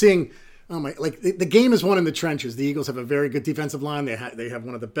 and you're seeing Oh my! Like the game is won in the trenches. The Eagles have a very good defensive line. They have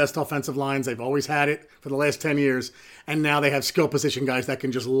one of the best offensive lines. They've always had it for the last 10 years. And now they have skill position guys that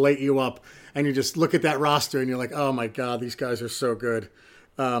can just light you up. And you just look at that roster and you're like, oh my God, these guys are so good.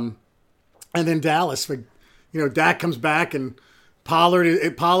 And then Dallas, Dak comes back and Pollard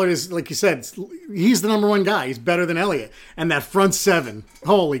is, like you said, he's the number one guy. He's better than Elliott. And that front seven,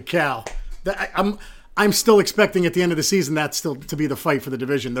 holy cow! I'm still expecting at the end of the season that still to be the fight for the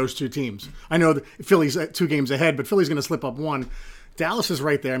division. Those two teams. I know that Philly's 2 games ahead, but Philly's going to slip up one. Dallas is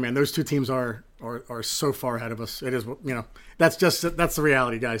right there, man. Those two teams are so far ahead of us. It is, that's the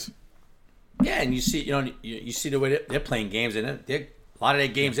reality, guys. Yeah, and you see, you see the way they're playing games, and a lot of their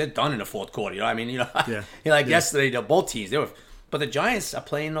games they're done in the fourth quarter. Yesterday, both teams but the Giants are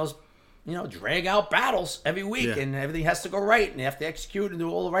playing those, drag out battles every week, and everything has to go right, and they have to execute and do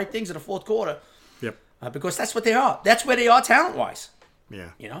all the right things in the fourth quarter. Yep. Because that's what they are. That's where they are talent-wise. Yeah.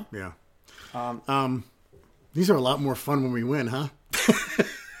 Yeah. These are a lot more fun when we win, huh?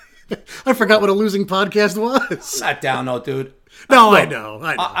 I forgot what a losing podcast was. Not down, though, dude. No, Look, I know.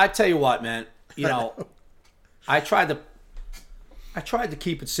 I tell you what, man. I tried to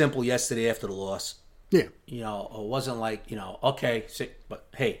keep it simple yesterday after the loss. Yeah. It wasn't like, okay, but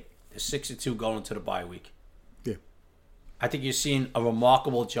hey, they're 6-2 going into the bye week. Yeah. I think you're seeing a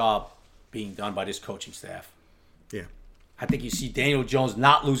remarkable job being done by this coaching staff. Yeah. I think you see Daniel Jones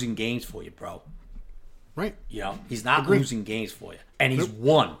not losing games for you, bro. Right. He's not losing games for you. And he's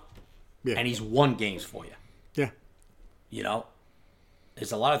won. Yeah. And he's won games for you. Yeah.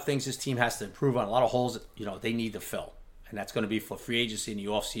 There's a lot of things this team has to improve on, a lot of holes that, they need to fill. And that's going to be for free agency in the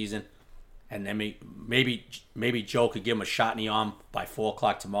offseason. And then maybe Joe could give him a shot in the arm by 4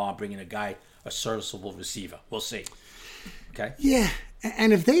 o'clock tomorrow, bringing a serviceable receiver. We'll see. Okay? Yeah.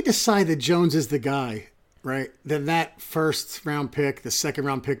 And if they decide that Jones is the guy, right, then that first round pick, the second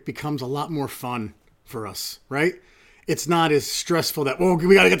round pick becomes a lot more fun for us, right? It's not as stressful that,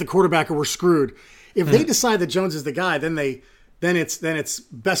 we got to get the quarterback or we're screwed. If they decide that Jones is the guy, then it's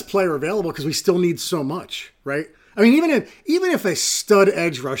best player available because we still need so much, right? I mean, even if a stud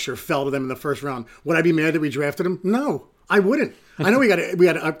edge rusher fell to them in the first round, would I be mad that we drafted him? No, I wouldn't. I know we got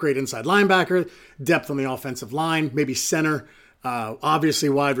to upgrade inside linebacker, depth on the offensive line, maybe center, obviously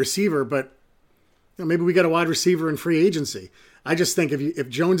wide receiver, but maybe we got a wide receiver in free agency. I just think if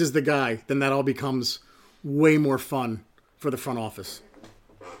Jones is the guy, then that all becomes way more fun for the front office.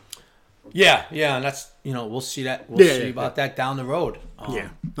 Yeah, and that's we'll see that. We'll see about that down the road.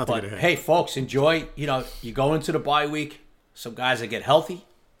 But hey, folks, enjoy. You go into the bye week. Some guys that get healthy.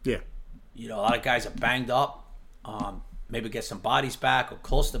 Yeah. A lot of guys are banged up. Maybe get some bodies back or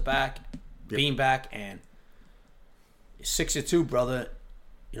close to back, being back, and 6-2, brother.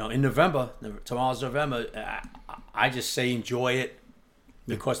 In November. Tomorrow's November. I just say enjoy it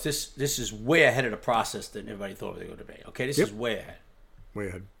because this is way ahead of the process than everybody thought they were going to be. Okay, this is way ahead. Way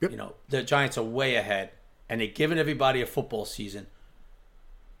ahead. Yep. The Giants are way ahead, and they're giving everybody a football season.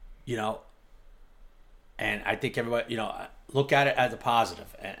 And I think everybody, look at it as a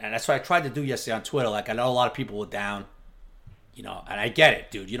positive. And that's what I tried to do yesterday on Twitter. Like, I know a lot of people were down, and I get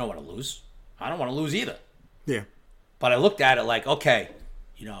it, dude. You don't want to lose. I don't want to lose either. Yeah. But I looked at it like, okay,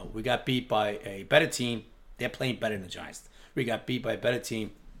 we got beat by a better team. They're playing better than the Giants. We got beat by a better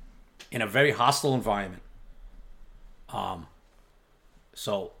team in a very hostile environment.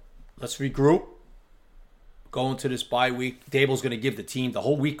 So let's regroup. Go into this bye week. Dable's going to give the team the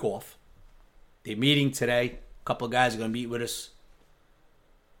whole week off. They're meeting today. A couple of guys are going to meet with us.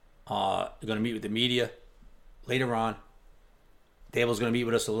 They're going to meet with the media later on. Dable's going to meet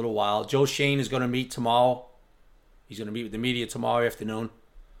with us a little while. Joe Schoen is going to meet tomorrow. He's going to meet with the media tomorrow afternoon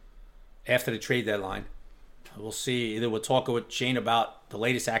after the trade deadline. We'll see. Either we'll talk with Schoen about the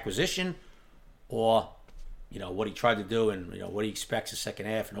latest acquisition or what he tried to do and what he expects the second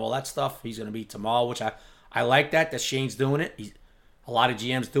half and all that stuff. He's going to be tomorrow, which I like that Shane's doing it. A lot of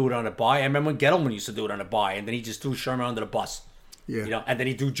GMs do it on a bye. I remember when Gettleman used to do it on a bye, and then he just threw Sherman under the bus. Yeah. And then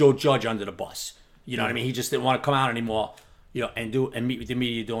he threw Joe Judge under the bus. What I mean? He just didn't want to come out anymore, and meet with the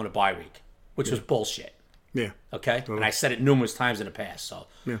media during a bye week, which was bullshit. Yeah. Okay? Totally. And I said it numerous times in the past. So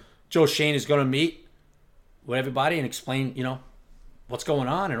Joe Schoen is going to meet with everybody and explain, what's going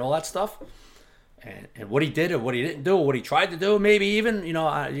on and all that stuff. And what he did or what he didn't do or what he tried to do, maybe even,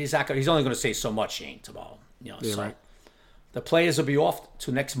 he's only going to say so much, Shane, tomorrow. Right. The players will be off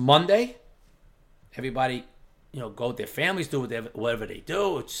to next Monday. Everybody, go with their families, do whatever they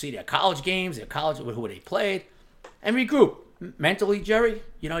do, see their college games, who they played, and regroup. Mentally, Jerry,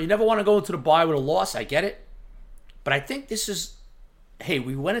 you never want to go into the bye with a loss. I get it. But I think this is, hey,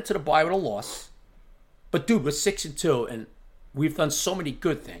 we went into the bye with a loss. But, dude, we're 6-2, and we've done so many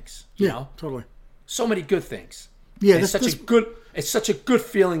good things. You know? Totally. So many good things. Yeah, it's such a good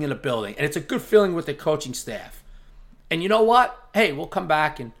feeling in the building, and it's a good feeling with the coaching staff. And you know what? Hey, we'll come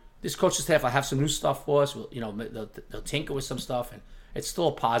back, and this coaching staff will have some new stuff for us. They'll tinker with some stuff, and it's still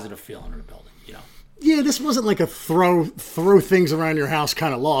a positive feeling in the building. You know. Yeah, this wasn't like a throw things around your house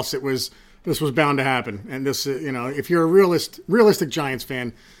kind of loss. This was bound to happen, and this, if you're a realistic Giants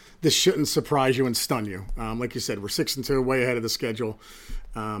fan, this shouldn't surprise you and stun you. Like you said, we're 6-2, way ahead of the schedule.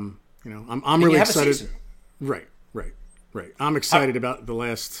 I'm really excited. Right. I'm excited about the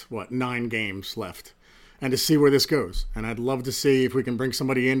last 9 games left, and to see where this goes. And I'd love to see if we can bring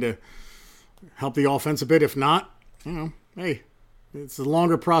somebody in to help the offense a bit. If not, hey, it's a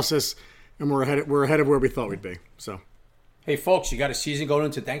longer process, and we're ahead of where we thought we'd be. So, hey, folks, you got a season going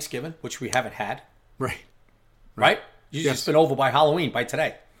into Thanksgiving, which we haven't had. Right. You just been over by Halloween, by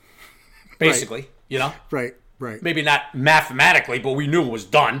today. Basically, Right. Maybe not mathematically, but we knew it was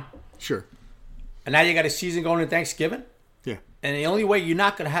done. Sure. And now you got a season going into Thanksgiving. Yeah. And the only way you're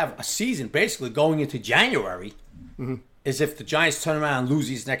not going to have a season basically going into January is if the Giants turn around and lose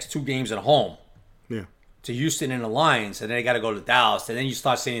these next 2 games at home. Yeah. To Houston and the Lions, and then they got to go to Dallas, and then you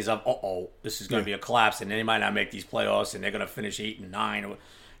start saying, this is going to be a collapse, and then they might not make these playoffs, and they're going to finish 8-9,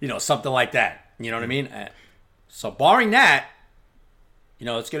 or something like that. You know what I mean? So barring that,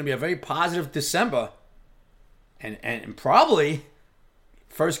 it's going to be a very positive December, and probably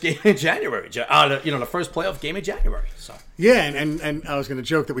first game in January. The first playoff game in January. So yeah, and I was going to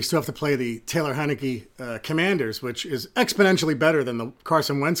joke that we still have to play the Taylor Heineke Commanders, which is exponentially better than the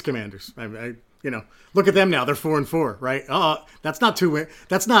Carson Wentz Commanders. Look at them now; they're 4-4, right? That's not 2 wins.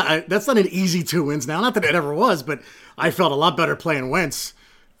 That's not an easy 2 wins now. Not that it ever was, but I felt a lot better playing Wentz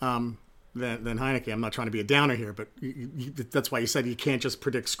than Heineke. I'm not trying to be a downer here, but that's why you said you can't just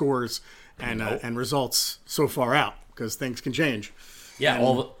predict scores and results so far out, because things can change.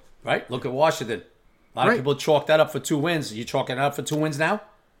 Yeah, right. Look at Washington. A lot of people chalk that up for 2 wins. Are you chalking it up for 2 wins now?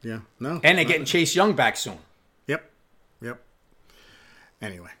 Yeah, no. And they're getting Chase Young back soon. Yep.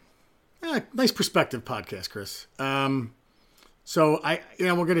 Anyway, nice perspective podcast, Chris. So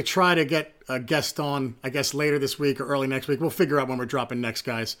we're going to try to get a guest on, I guess, later this week or early next week. We'll figure out when we're dropping next,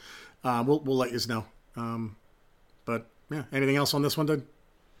 guys. We'll let you know. But yeah, anything else on this one, Doug?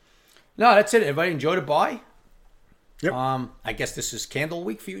 No, that's it. Everybody enjoy the bye. Yep. I guess this is candle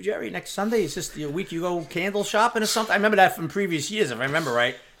week for you, Jerry. Next Sunday, is this the week you go candle shopping or something? I remember that from previous years, if I remember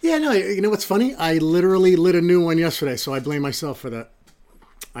right. Yeah, no, you know what's funny? I literally lit a new one yesterday, so I blame myself for that.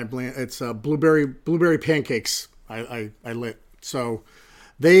 It's blueberry pancakes I lit. So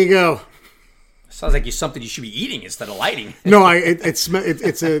there you go. Sounds like it's something you should be eating instead of lighting. No, it's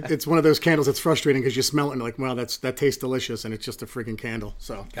one of those candles that's frustrating because you smell it and you're like, wow, that tastes delicious, and it's just a freaking candle.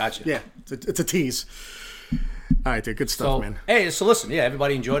 So gotcha. Yeah, it's a tease. All right, dude, good stuff, man. Hey, so listen,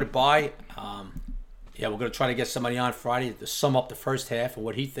 everybody enjoyed it. Bye. We're going to try to get somebody on Friday to sum up the first half of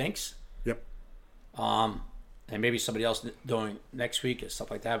what he thinks. Yep. And maybe somebody else doing next week and stuff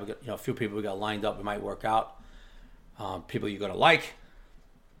like that. We got a few people we got lined up. We might work out. People you're going to like.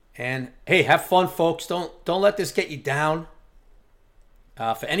 And hey, have fun, folks. Don't let this get you down.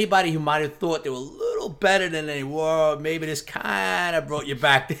 For anybody who might have thought they were a little better than they were, maybe this kind of brought you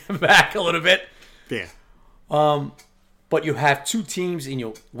back a little bit. Yeah. But you have 2 teams in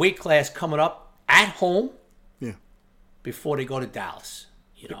your weight class coming up at home. Yeah. Before they go to Dallas,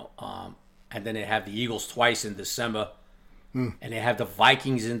 and then they have the Eagles twice in December, and they have the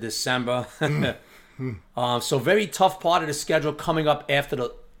Vikings in December. So very tough part of the schedule coming up after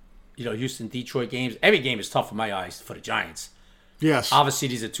the, Houston, Detroit games. Every game is tough in my eyes for the Giants. Yes. Obviously,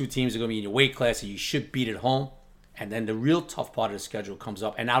 these are 2 teams that are going to be in your weight class that you should beat at home. And then the real tough part of the schedule comes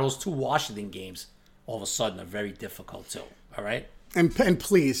up. And now those 2 Washington games, all of a sudden, are very difficult too. All right? And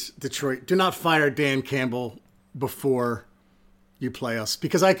please, Detroit, do not fire Dan Campbell before you play us.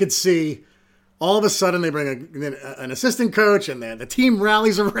 Because I could see all of a sudden they bring an assistant coach and the team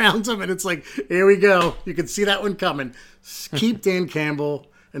rallies around him. And it's like, here we go. You can see that one coming. Keep Dan Campbell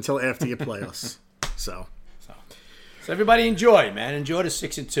until after you play us. So everybody enjoy, man. Enjoy the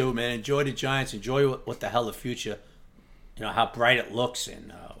 6-2, man. Enjoy the Giants. Enjoy what the hell the future, how bright it looks,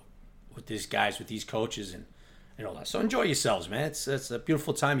 and with these guys, with these coaches, and all that. So enjoy yourselves, man. It's a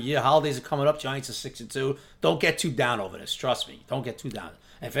beautiful time of year. Holidays are coming up. Giants are 6-2. Don't get too down over this. Trust me. Don't get too down.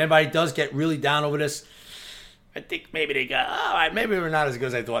 And if anybody does get really down over this, I think maybe they got, all right, maybe we're not as good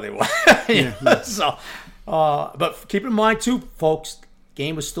as I thought they were. So, but keep in mind too, folks.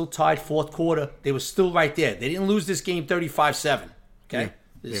 Game was still tied, fourth quarter. They were still right there. They didn't lose this game 35-7. Okay,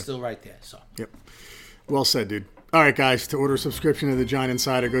 they're still right there. So. Yep. Well said, dude. All right, guys, to order a subscription to The Giant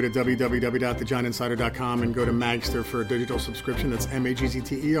Insider, go to www.thegiantinsider.com and go to Magster for a digital subscription. That's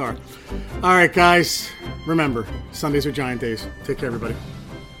Magzter. All right, guys, remember, Sundays are Giant days. Take care, everybody.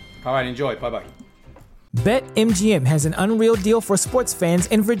 All right, enjoy. Bye-bye. BetMGM has an unreal deal for sports fans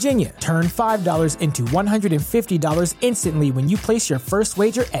in Virginia. Turn $5 into $150 instantly when you place your first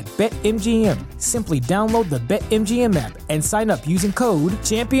wager at BetMGM. Simply download the BetMGM app and sign up using code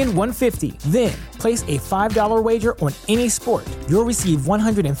Champion150. Then, place a $5 wager on any sport. You'll receive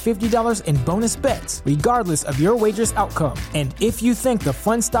 $150 in bonus bets, regardless of your wager's outcome. And if you think the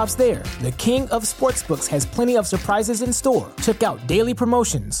fun stops there, the king of sportsbooks has plenty of surprises in store. Check out daily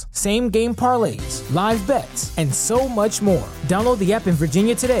promotions, same-game parlays, live bets, and so much more. Download the app in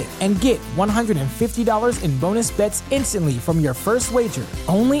Virginia today and get $150 in bonus bets instantly from your first wager.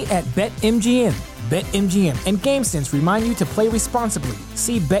 Only at BetMGM. BetMGM and GameSense remind you to play responsibly.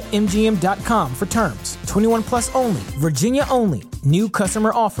 See BetMGM.com for terms. 21 plus only. Virginia only. New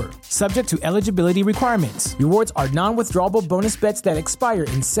customer offer. Subject to eligibility requirements. Rewards are non-withdrawable bonus bets that expire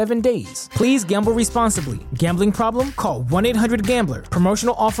in 7 days. Please gamble responsibly. Gambling problem? Call 1-800-GAMBLER.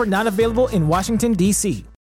 Promotional offer not available in Washington, D.C.